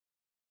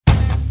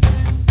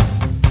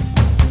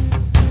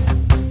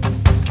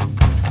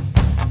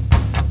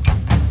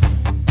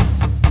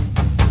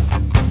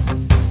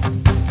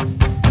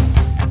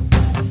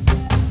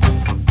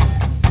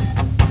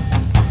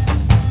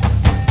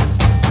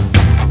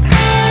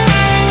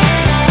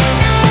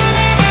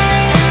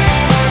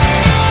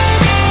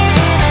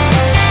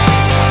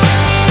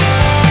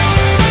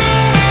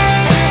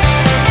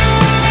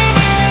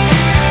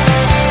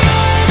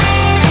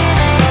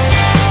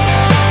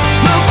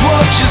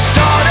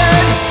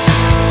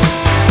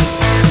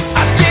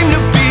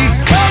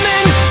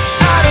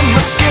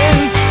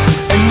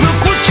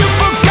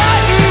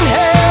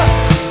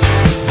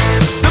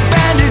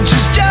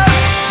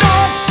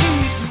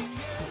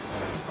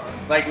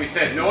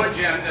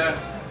agenda,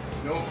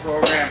 no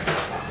program,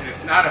 and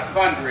it's not a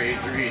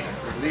fundraiser either.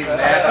 We're leaving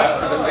that up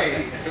to the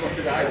ladies.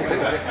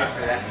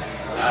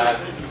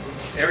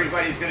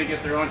 Everybody's going to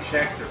get their own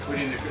checks. They're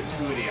putting the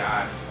gratuity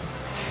on.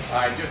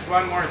 Just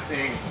one more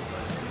thing.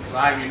 A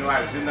lot of you know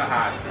I was in the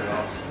hospital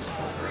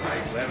for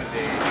like 11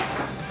 days.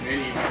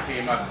 Many of you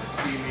came up to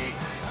see me.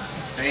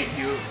 Thank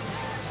you.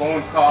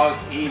 Phone calls,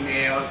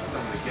 emails,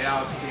 some of the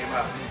gals came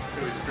up.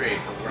 It was great,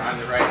 but we're on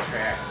the right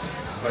track.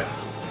 But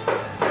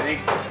I think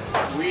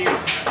we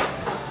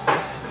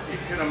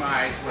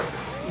epitomize what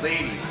the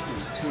ladies do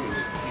too.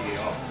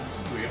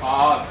 We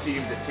all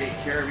seem to take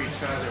care of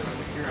each other. When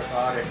we hear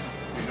about it,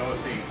 we know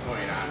things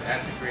going on.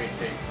 That's a great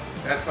thing.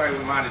 That's why we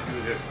want to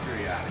do this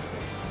periodically.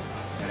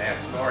 And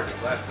ask the Lord to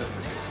bless us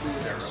with this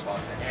food that we're about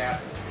to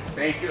have.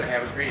 Thank you.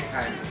 Have a great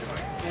time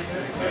enjoying.